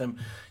frustrated with him.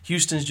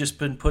 Houston's just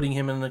been putting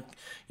him in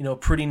a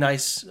pretty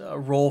nice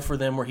role for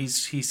them where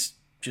he's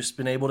just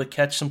been able to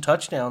catch some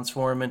touchdowns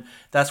for him, and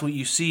that's what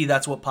you see.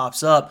 That's what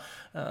pops up.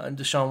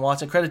 Deshaun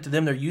Watson, credit to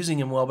them, they're using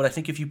him well, but I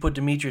think if you put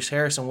Demetrius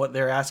Harris and what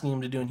they're asking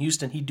him to do in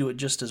Houston, he'd do it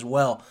just as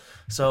well.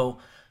 So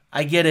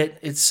I get it.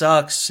 It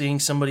sucks seeing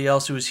somebody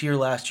else who was here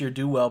last year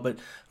do well, but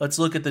let's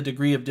look at the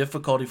degree of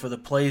difficulty for the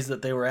plays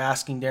that they were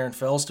asking Darren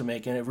Fells to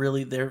make, and it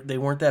really they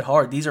weren't that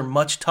hard. These are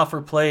much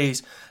tougher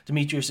plays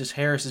Demetrius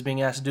Harris is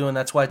being asked to do, and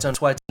that's why it's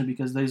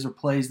because these are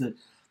plays that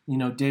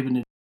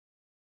David.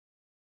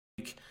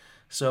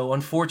 So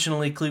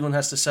unfortunately, Cleveland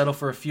has to settle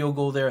for a field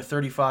goal there, a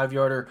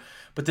 35-yarder.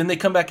 But then they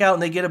come back out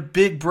and they get a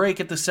big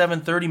break at the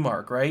 7:30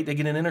 mark, right? They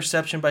get an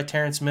interception by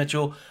Terrence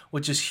Mitchell,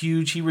 which is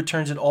huge. He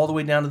returns it all the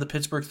way down to the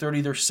Pittsburgh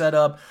 30. They're set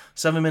up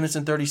 7 minutes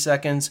and 30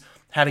 seconds.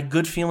 Had a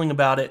good feeling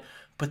about it,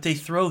 but they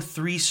throw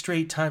 3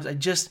 straight times.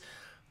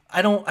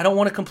 I don't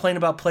want to complain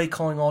about play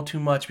calling all too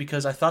much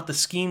because I thought the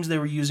schemes they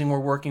were using were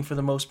working for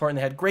the most part, and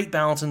they had great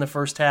balance in the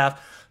first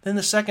half. Then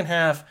the second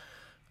half,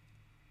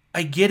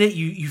 I get it.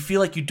 You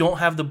feel like you don't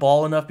have the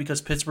ball enough because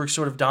Pittsburgh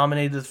sort of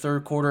dominated the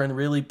third quarter and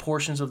really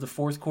portions of the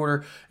fourth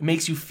quarter. It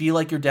makes you feel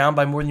like you're down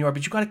by more than you are,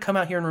 but you got to come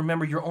out here and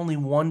remember you're only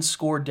 1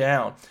 score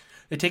down.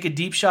 They take a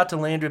deep shot to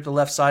Landry up the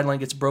left sideline,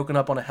 gets broken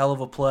up on a hell of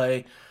a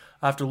play.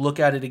 I have to look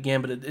at it again,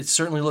 but it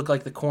certainly looked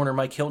like the corner,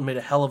 Mike Hilton, made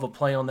a hell of a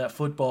play on that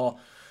football.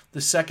 The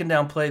second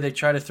down play, they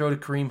try to throw to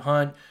Kareem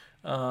Hunt.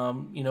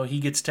 He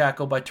gets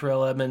tackled by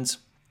Terrell Edmonds,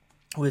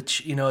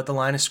 which, at the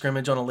line of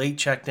scrimmage on a late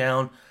check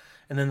down.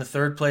 And then the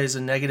third play is a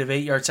negative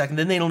 8-yard sack. And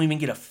then they don't even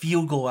get a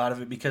field goal out of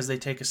it because they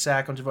take a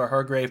sack on Javar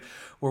Hargrave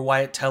where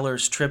Wyatt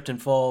Teller's tripped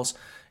and falls.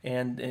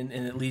 And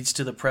it leads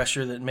to the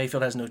pressure that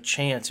Mayfield has no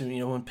chance.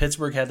 When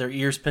Pittsburgh had their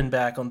ears pinned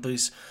back on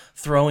these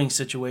throwing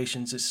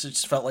situations, it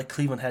just felt like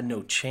Cleveland had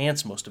no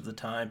chance most of the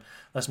time,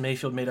 unless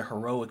Mayfield made a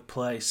heroic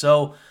play.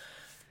 So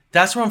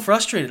that's where I'm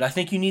frustrated. I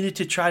think you needed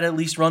to try to at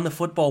least run the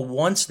football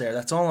once there.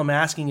 That's all I'm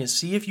asking is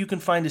see if you can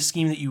find a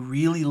scheme that you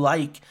really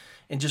like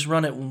and just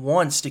run it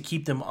once to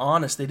keep them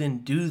honest. They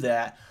didn't do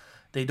that.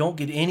 They don't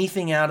get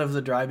anything out of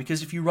the drive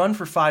because if you run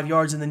for 5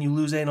 yards and then you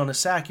lose 8 on a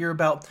sack, you're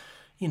about,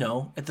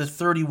 at the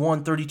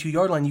 31,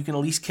 32-yard line, you can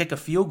at least kick a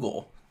field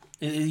goal.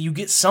 You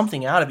get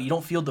something out of it. You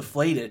don't feel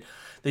deflated.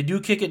 They do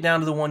kick it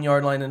down to the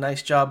 1-yard line. A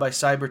nice job by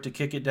Seibert to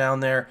kick it down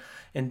there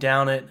and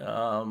down it.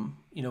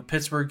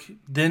 Pittsburgh,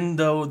 then,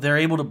 though, they're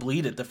able to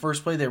bleed it. The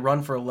first play, they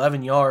run for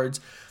 11 yards.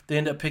 They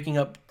end up picking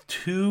up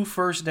 2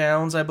 first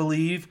downs, I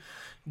believe.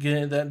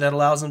 That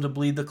allows them to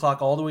bleed the clock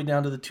all the way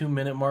down to the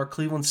 2-minute mark.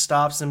 Cleveland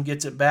stops them,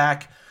 gets it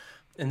back,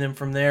 and then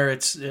from there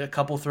it's a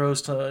couple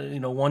throws to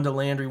one to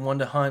Landry, one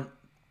to Hunt.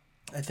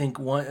 I think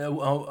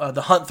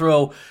the Hunt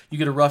throw, you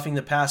get a roughing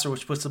the passer,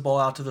 which puts the ball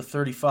out to the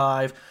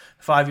 35,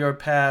 5-yard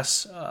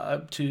pass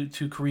to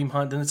Kareem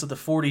Hunt. Then it's at the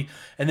 40,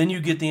 and then you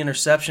get the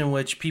interception,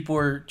 which people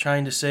are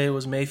trying to say it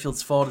was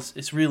Mayfield's fault.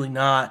 It's really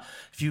not.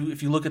 If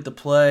you look at the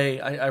play,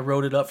 I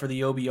wrote it up for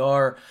the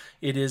OBR.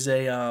 It is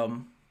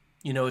a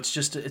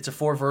it's a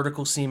 4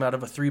 vertical seam out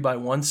of a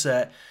 3x1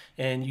 set,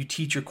 and you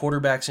teach your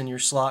quarterbacks and your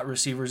slot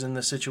receivers in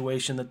this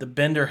situation that the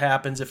bender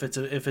happens if it's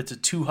a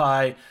too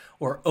high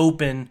or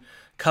open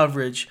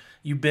coverage.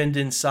 You bend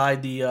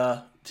inside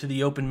to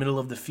the open middle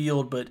of the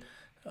field, but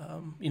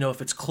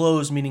if it's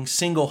closed, meaning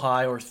single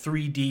high or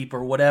 3 deep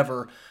or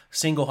whatever,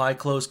 single high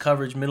closed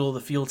coverage, middle of the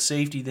field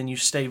safety, then you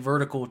stay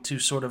vertical to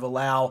sort of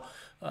allow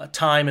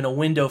time and a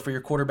window for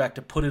your quarterback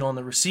to put it on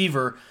the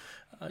receiver.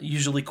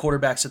 Usually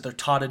quarterbacks that they're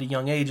taught at a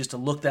young age is to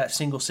look that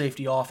single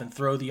safety off and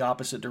throw the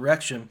opposite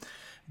direction.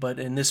 But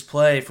in this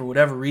play, for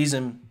whatever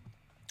reason,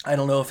 I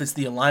don't know if it's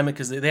the alignment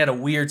because they had a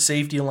weird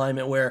safety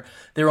alignment where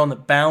they were on the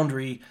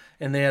boundary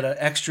and they had an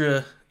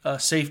extra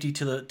safety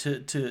to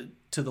the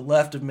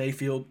left of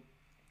Mayfield,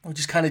 which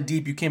is kind of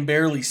deep. You can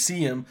barely see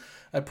him.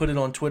 I put it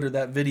on Twitter,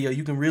 that video.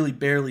 You can really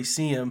barely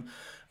see him.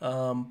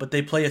 But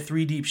they play a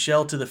 3 deep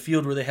shell to the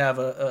field where they have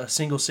a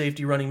single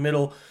safety running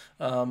middle.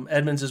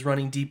 Edmonds is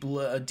running deep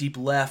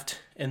left,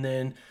 and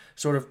then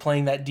sort of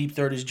playing that deep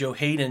third is Joe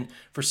Hayden.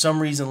 For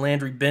some reason,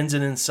 Landry bends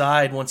it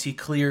inside once he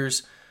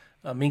clears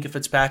Minkah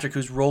Fitzpatrick,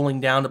 who's rolling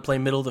down to play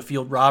middle of the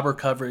field robber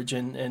coverage,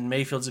 and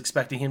Mayfield's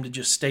expecting him to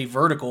just stay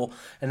vertical,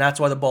 and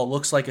that's why the ball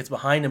looks like it's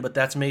behind him, but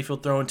that's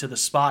Mayfield throwing to the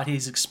spot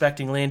he's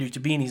expecting Landry to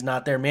be, and he's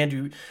not there.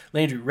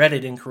 Landry read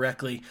it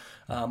incorrectly.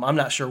 I'm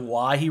not sure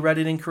why he read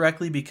it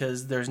incorrectly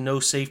because there's no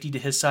safety to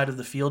his side of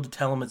the field to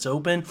tell him it's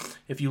open.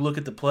 If you look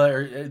at the play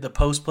or the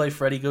post play,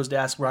 Freddie goes to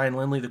ask Ryan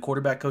Lindley, the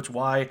quarterback coach,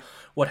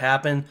 what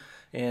happened,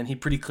 and he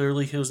pretty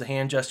clearly shows the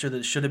hand gesture that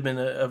it should have been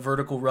a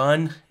vertical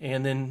run,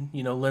 and then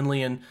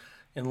Lindley and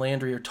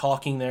Landry are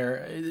talking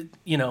there.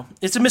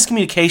 It's a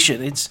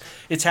miscommunication.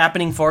 It's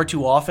happening far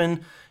too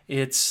often.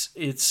 It's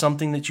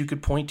something that you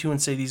could point to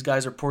and say these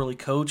guys are poorly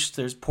coached.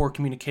 There's poor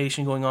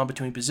communication going on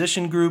between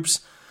position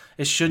groups.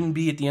 It shouldn't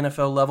be at the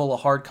NFL level a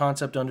hard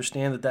concept to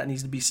understand that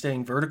needs to be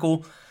staying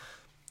vertical.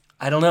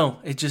 I don't know.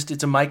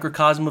 It's a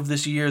microcosm of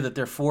this year that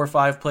they're 4 or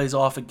 5 plays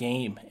off a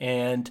game,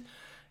 and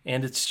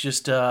it's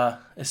just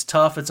it's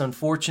tough. It's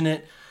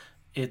unfortunate.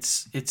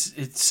 It's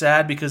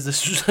sad because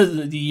this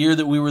was the year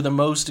that we were the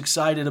most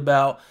excited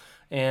about,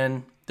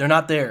 and they're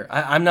not there.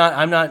 I'm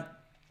not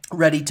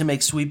ready to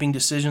make sweeping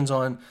decisions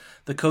on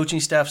the coaching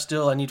staff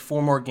still. I need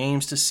 4 more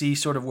games to see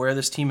sort of where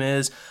this team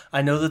is.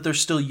 I know that they're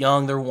still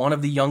young. They're one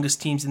of the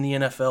youngest teams in the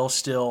NFL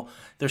still.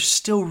 They're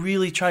still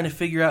really trying to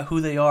figure out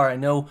who they are. I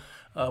know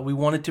we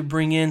wanted to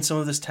bring in some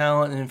of this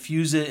talent and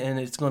infuse it, and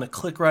it's going to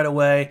click right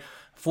away.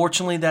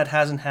 Fortunately, that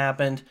hasn't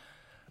happened.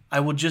 I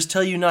will just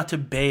tell you not to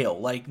bail.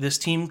 Like, this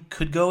team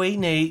could go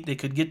 8-8. They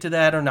could get to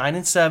that, or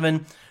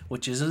 9-7,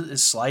 which is a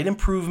slight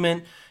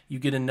improvement. You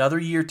get another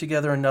year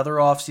together, another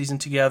offseason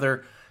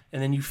together,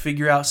 and then you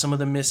figure out some of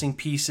the missing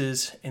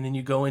pieces, and then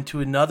you go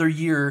into another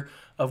year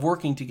of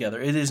working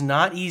together. It is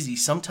not easy.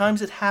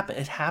 Sometimes it happens.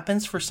 It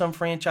happens for some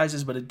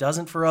franchises, but it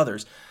doesn't for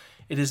others.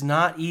 It is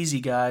not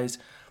easy, guys,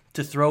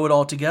 to throw it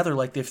all together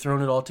like they've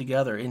thrown it all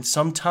together. And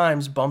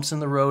sometimes bumps in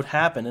the road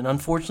happen. And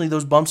unfortunately,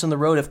 those bumps in the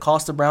road have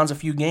cost the Browns a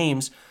few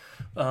games.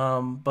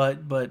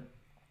 But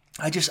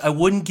I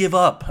wouldn't give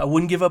up. I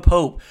wouldn't give up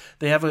hope.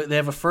 They have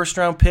a first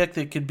round pick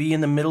that could be in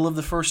the middle of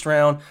the first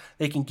round.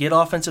 They can get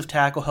offensive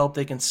tackle help.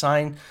 They can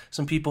sign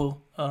some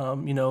people,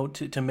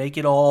 to make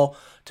it all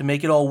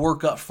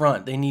work up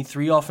front. They need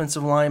 3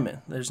 offensive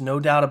linemen. There's no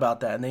doubt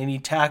about that. And they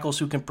need tackles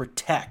who can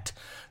protect.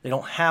 They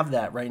don't have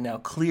that right now,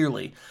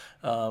 clearly.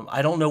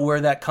 I don't know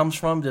where that comes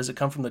from. Does it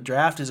come from the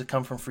draft? Does it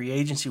come from free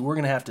agency? We're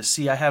going to have to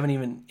see. I haven't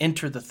even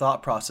entered the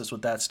thought process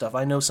with that stuff.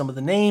 I know some of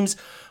the names,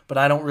 but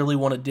I don't really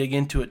want to dig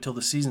into it till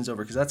the season's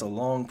over because that's a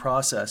long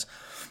process.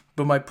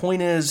 But my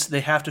point is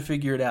they have to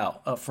figure it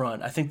out up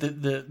front. I think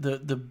that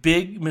the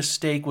big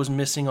mistake was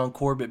missing on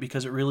Corbett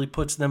because it really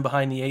puts them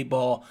behind the 8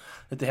 ball,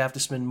 that they have to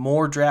spend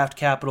more draft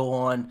capital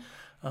on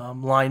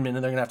linemen,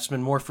 and they're going to have to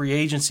spend more free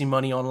agency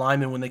money on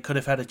linemen when they could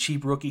have had a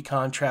cheap rookie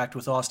contract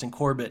with Austin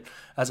Corbett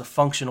as a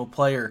functional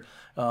player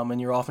in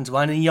your offensive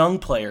line, and a young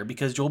player,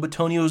 because Joel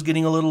Bitonio is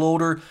getting a little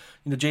older.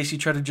 J.C.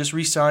 Tretter just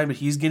re-signed, but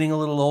he's getting a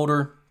little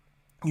older.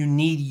 You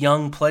need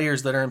young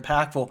players that are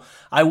impactful.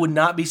 I would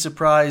not be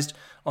surprised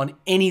on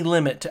any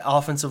limit to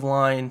offensive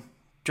line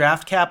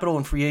draft capital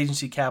and free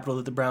agency capital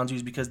that the Browns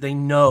use, because they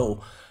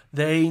know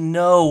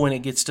when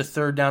it gets to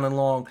 3rd down and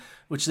long,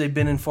 which they've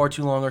been in far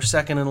too long, or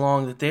 2nd and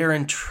long, that they're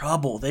in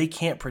trouble. They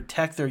can't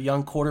protect their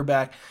young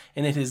quarterback,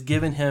 and it has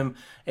given him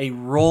a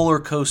roller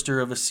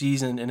coaster of a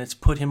season, and it's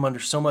put him under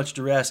so much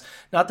duress.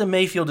 Not that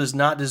Mayfield does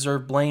not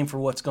deserve blame for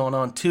what's going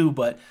on too,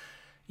 but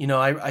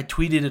I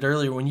tweeted it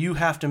earlier. When you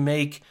have to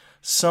make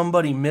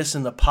somebody miss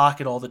in the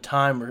pocket all the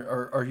time,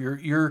 or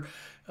your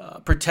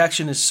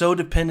protection is so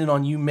dependent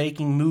on you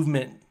making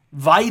movement,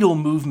 vital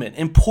movement,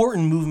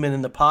 important movement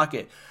in the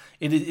pocket,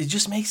 it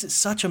just makes it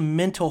such a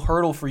mental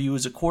hurdle for you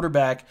as a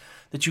quarterback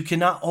that you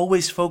cannot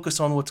always focus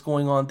on what's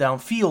going on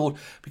downfield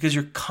because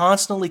you're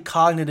constantly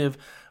cognitive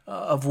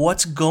of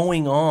what's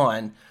going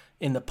on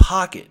in the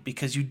pocket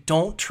because you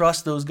don't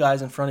trust those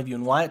guys in front of you.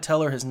 And Wyatt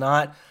Teller has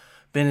not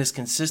been as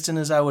consistent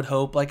as I would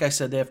hope. Like I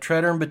said, they have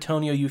Tretter and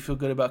Bitonio you feel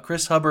good about.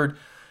 Chris Hubbard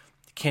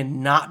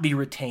cannot be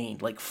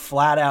retained. Like,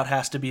 flat out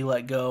has to be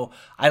let go.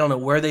 I don't know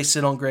where they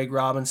sit on Greg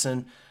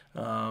Robinson.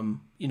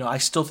 I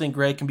still think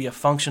Greg can be a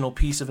functional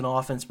piece of an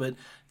offense, but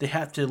they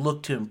have to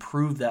look to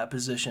improve that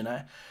position.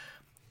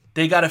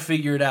 They got to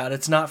figure it out.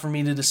 It's not for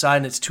me to decide,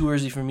 and it's too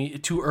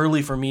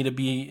early for me to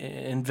be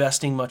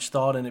investing much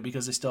thought in it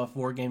because they still have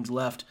 4 games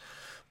left.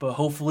 But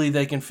hopefully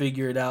they can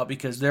figure it out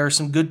because there are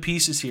some good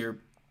pieces here.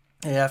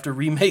 They have to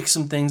remake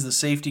some things, the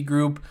safety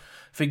group,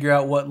 figure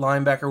out what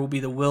linebacker will be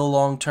the will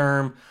long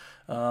term.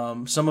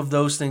 Some of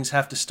those things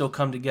have to still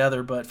come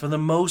together, but for the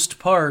most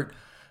part,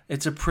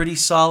 it's a pretty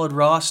solid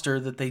roster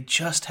that they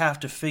just have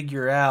to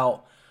figure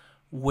out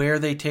where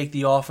they take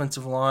the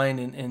offensive line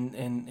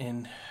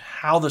and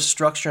how the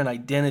structure and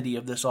identity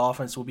of this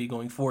offense will be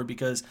going forward,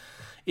 because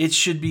it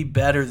should be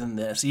better than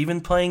this.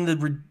 Even playing the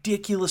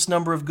ridiculous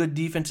number of good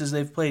defenses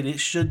they've played, it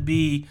should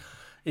be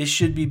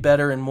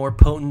better and more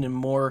potent and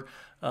more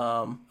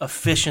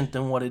efficient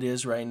than what it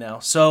is right now.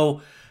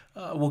 So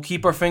we'll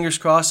keep our fingers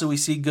crossed that we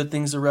see good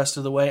things the rest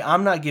of the way.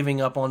 I'm not giving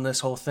up on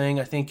this whole thing.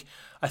 I think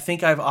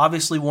I've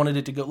obviously wanted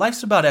it to go.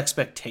 Life's about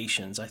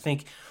expectations. I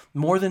think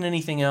more than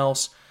anything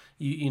else,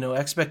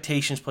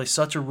 expectations play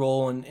such a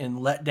role in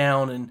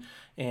letdown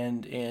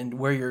and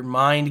where your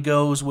mind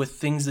goes with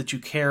things that you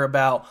care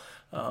about.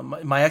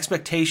 My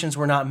expectations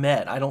were not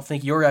met. I don't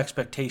think your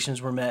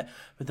expectations were met,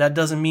 but that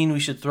doesn't mean we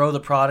should throw the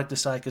product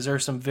aside because there are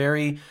some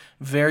very,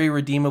 very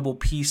redeemable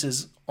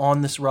pieces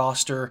on this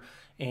roster,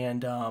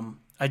 and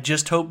I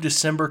just hope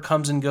December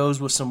comes and goes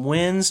with some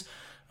wins,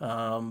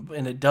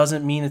 and it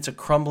doesn't mean it's a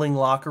crumbling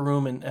locker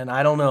room, and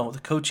I don't know. The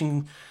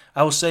coaching,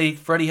 I will say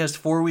Freddie has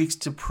 4 weeks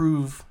to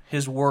prove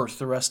his worth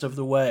the rest of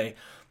the way.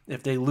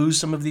 If they lose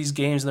some of these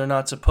games they're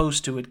not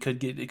supposed to, it could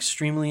get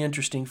extremely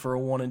interesting for a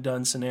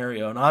one-and-done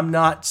scenario. And I'm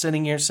not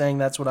sitting here saying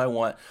that's what I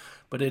want,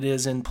 but it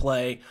is in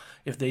play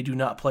if they do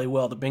not play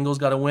well. The Bengals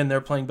got to win.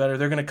 They're playing better.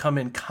 They're going to come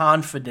in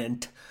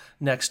confident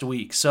next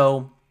week.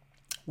 So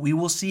we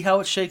will see how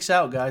it shakes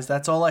out, guys.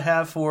 That's all I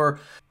have for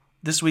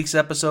this week's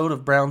episode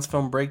of Browns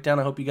Film Breakdown.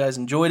 I hope you guys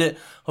enjoyed it.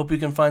 Hope you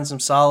can find some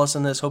solace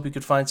in this. Hope you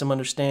could find some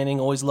understanding.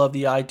 Always love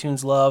the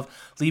iTunes love.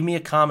 Leave me a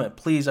comment,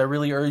 please. I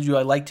really urge you.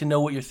 I like to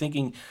know what you're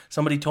thinking.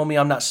 Somebody told me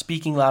I'm not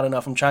speaking loud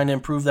enough. I'm trying to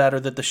improve that,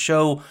 or that the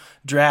show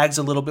drags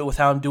a little bit with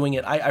how I'm doing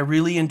it. I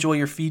really enjoy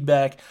your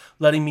feedback,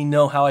 letting me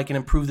know how I can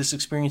improve this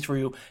experience for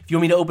you. If you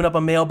want me to open up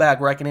a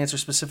mailbag where I can answer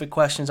specific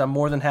questions, I'm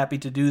more than happy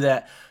to do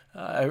that.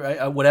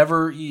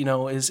 Whatever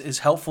is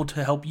helpful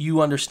to help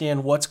you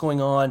understand what's going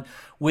on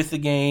with the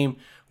game,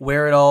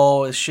 where it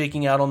all is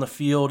shaking out on the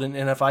field, and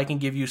if I can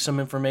give you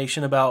some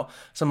information about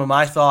some of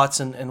my thoughts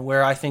and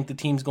where I think the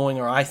team's going,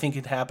 or I think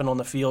it happened on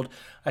the field,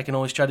 I can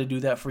always try to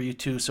do that for you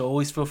too. So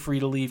always feel free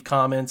to leave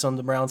comments on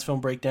the Browns Film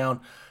Breakdown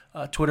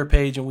Twitter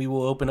page, and we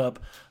will open up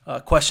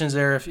questions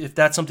there. If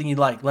that's something you'd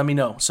like, let me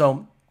know.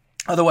 So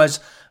otherwise,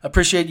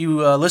 appreciate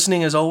you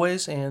listening as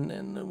always,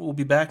 and we'll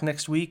be back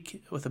next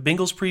week with a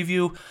Bengals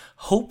preview,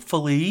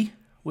 hopefully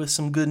with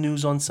some good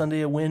news on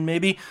Sunday, a win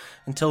maybe.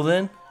 Until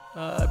then,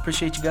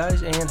 appreciate you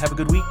guys, and have a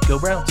good week. Go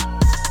Browns.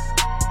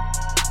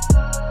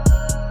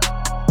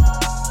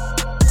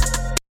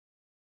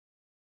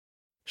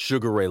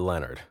 Sugar Ray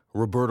Leonard,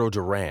 Roberto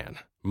Duran,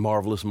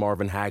 Marvelous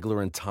Marvin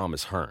Hagler, and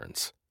Thomas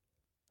Hearns.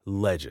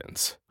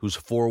 Legends, whose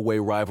four-way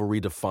rivalry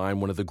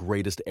defined one of the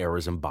greatest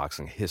eras in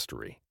boxing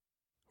history.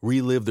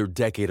 Relive their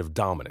decade of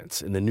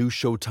dominance in the new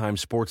Showtime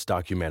sports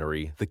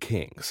documentary, The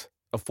Kings,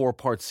 a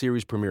 4-part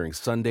series premiering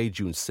Sunday,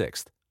 June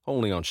 6th,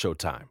 only on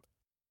Showtime.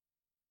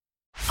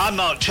 I'm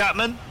Mark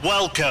Chapman.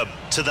 Welcome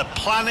to the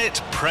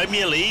Planet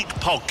Premier League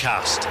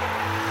podcast.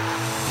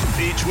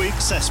 Each week,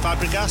 Cesc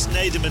Fabregas,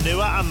 Nader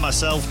Manua and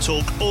myself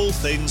talk all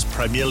things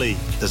Premier League.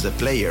 As a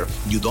player,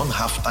 you don't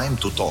have time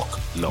to talk.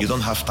 No. You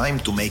don't have time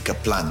to make a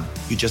plan.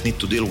 You just need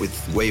to deal with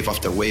wave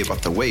after wave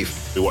after wave.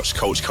 We watched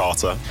Coach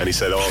Carter, and he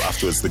said,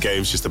 afterwards, the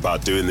game's just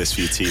about doing this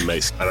for your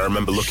teammates. And I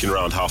remember looking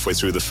around halfway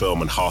through the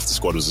film, and half the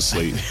squad was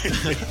asleep.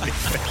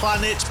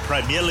 Planet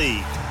Premier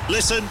League.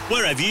 Listen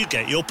wherever you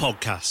get your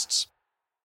podcasts.